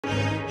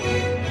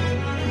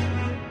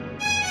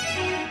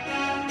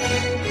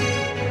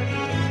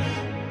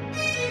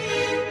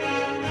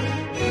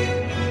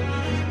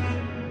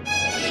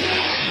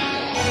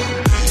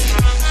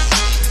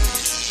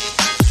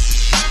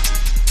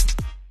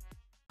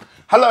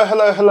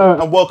Hello,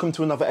 and welcome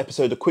to another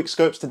episode of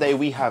QuickSchopes. Today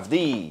we have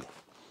the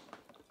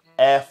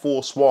Air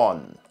Force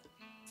One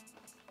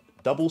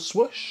double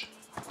swoosh,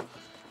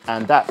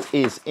 and that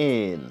is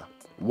in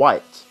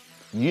white,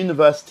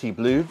 university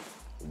blue,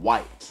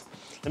 white.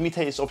 Let me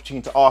take this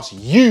opportunity to ask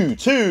you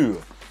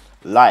to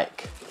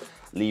like,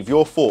 leave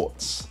your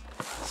thoughts,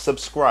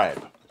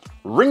 subscribe,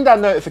 ring that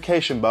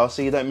notification bell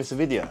so you don't miss a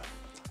video.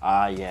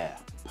 Yeah,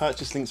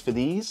 purchase links for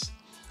these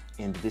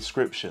in the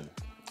description.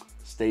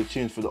 Stay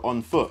tuned for the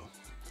on foot.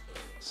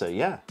 So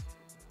yeah,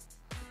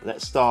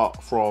 let's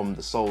start from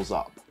the soles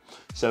up.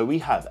 So we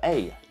have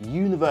a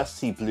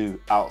university blue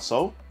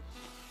outsole.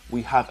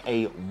 We have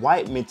a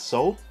white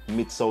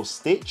midsole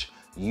stitch,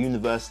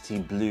 university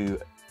blue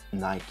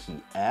Nike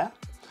Air.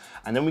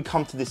 And then we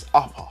come to this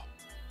upper.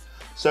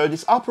 So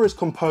this upper is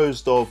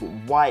composed of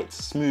white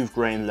smooth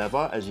grain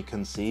leather. As you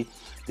can see,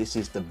 this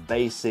is the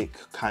basic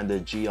kind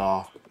of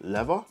GR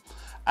leather.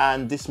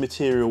 And this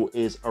material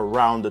is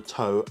around the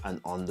toe and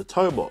on the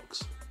toe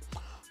box.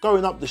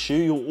 Going up the shoe,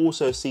 you'll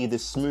also see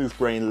this smooth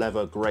grain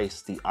leather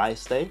grace the eye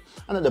stay,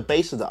 and at the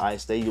base of the eye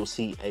stay, you'll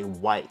see a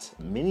white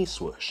mini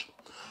swoosh.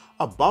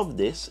 Above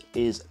this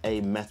is a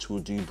metal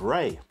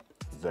dubray.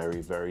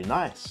 Very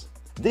nice.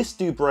 This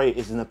dubray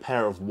is in a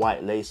pair of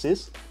white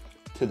laces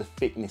to the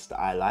thickness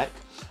that I like,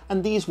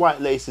 and these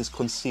white laces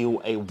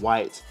conceal a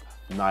white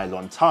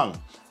nylon tongue.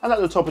 And at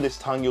the top of this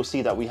tongue, you'll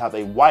see that we have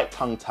a white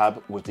tongue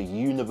tab with the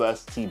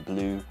university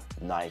blue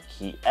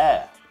Nike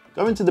Air.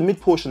 Going to the mid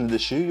portion of the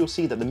shoe, you'll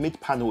see that the mid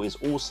panel is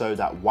also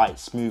that white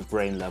smooth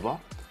grain leather.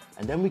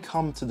 And then we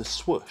come to the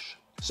swoosh.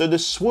 So the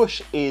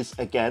swoosh is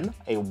again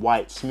a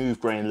white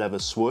smooth grain leather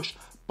swoosh,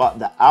 but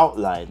the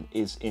outline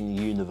is in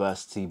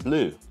university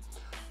blue.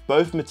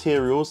 Both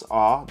materials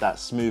are that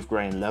smooth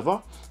grain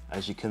leather,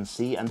 as you can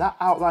see, and that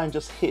outline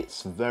just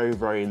hits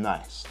very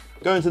nice.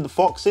 Going to the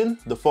foxing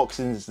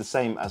is the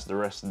same as the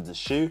rest of the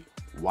shoe,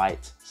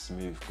 white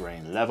smooth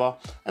grain leather.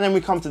 And then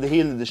we come to the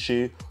heel of the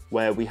shoe,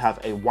 where we have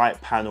a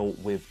white panel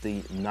with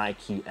the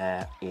Nike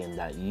Air in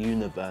that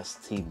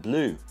university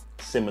blue,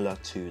 similar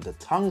to the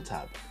tongue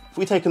tab. If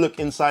we take a look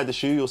inside the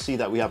shoe, you'll see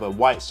that we have a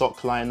white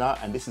sock liner,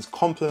 and this is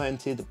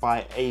complemented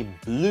by a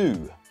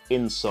blue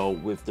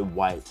insole with the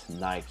white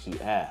Nike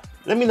Air.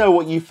 Let me know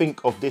what you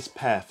think of this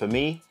pair. For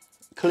me,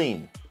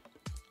 clean.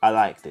 I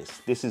like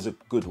this. This is a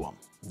good one.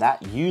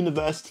 That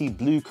university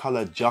blue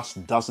color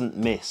just doesn't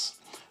miss.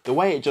 The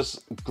way it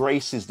just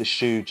graces the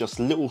shoe, just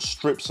little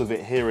strips of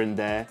it here and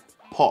there,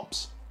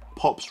 pops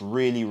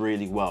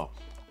really well.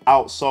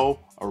 Outsole,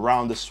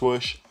 around the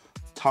swoosh,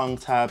 tongue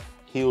tab,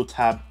 heel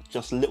tab,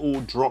 just little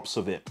drops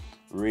of it.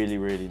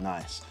 Really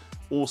nice.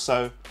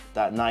 Also,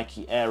 that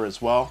Nike Air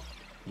as well.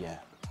 Yeah,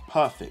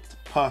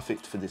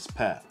 perfect for this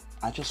pair.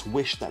 I just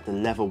wish that the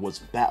leather was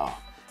better.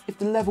 If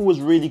the leather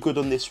was really good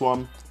on this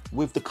one,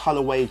 with the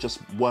colorway just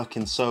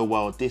working so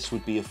well, this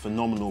would be a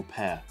phenomenal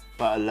pair.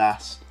 But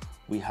alas,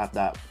 we have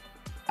that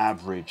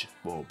average,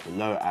 well,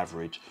 below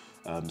average,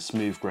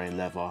 smooth grain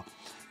leather,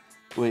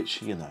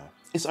 which, you know,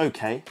 it's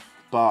okay,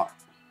 but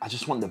I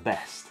just want the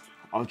best.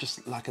 I would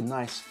just like a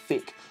nice,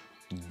 thick,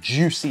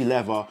 juicy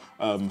leather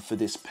for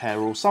this pair,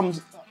 or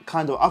some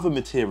kind of other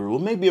material.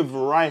 Maybe a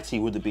variety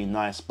would have been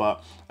nice,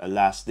 but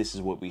alas, this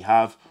is what we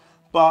have.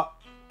 But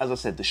as I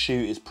said, the shoe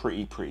is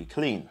pretty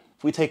clean.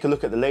 If we take a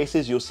look at the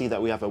laces, you'll see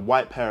that we have a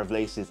white pair of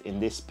laces in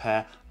this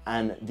pair,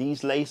 and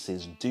these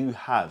laces do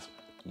have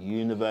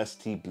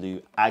university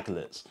blue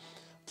aglets.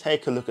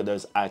 Take a look at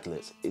those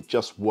aglets. It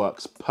just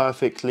works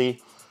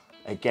perfectly.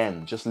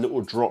 Again, just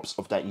little drops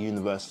of that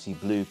university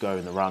blue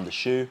going around the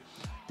shoe.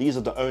 These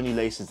are the only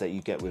laces that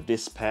you get with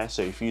this pair,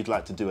 so if you'd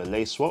like to do a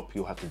lace swap,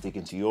 you'll have to dig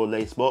into your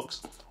lace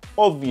box.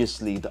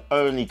 Obviously, the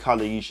only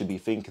color you should be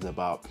thinking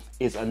about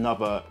is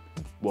another,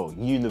 well,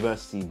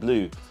 university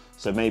blue.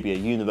 So maybe a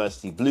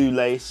university blue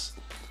lace,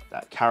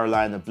 that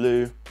Carolina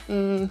blue,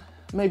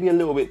 maybe a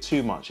little bit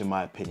too much in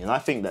my opinion. I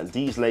think that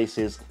these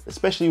laces,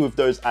 especially with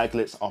those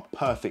aglets, are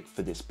perfect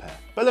for this pair.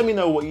 But let me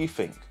know what you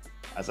think.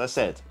 As I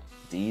said,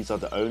 these are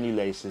the only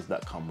laces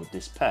that come with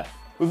this pair.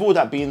 With all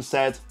that being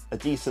said, a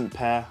decent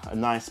pair, a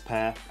nice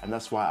pair, and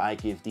that's why I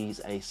give these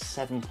a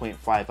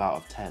 7.5 out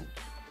of 10.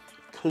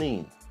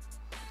 Clean.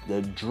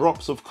 The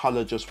drops of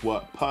color just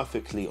work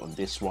perfectly on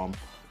this one.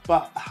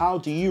 But how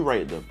do you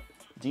rate them?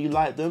 Do you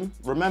like them?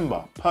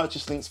 Remember,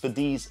 purchase links for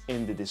these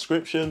in the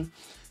description.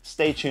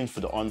 Stay tuned for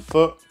the on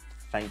foot.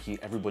 Thank you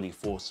everybody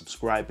for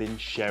subscribing,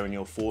 sharing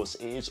your thoughts.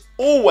 It is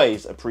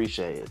always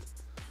appreciated.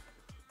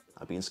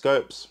 I've been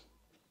Schopes,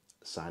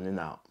 signing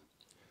out.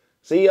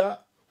 See ya.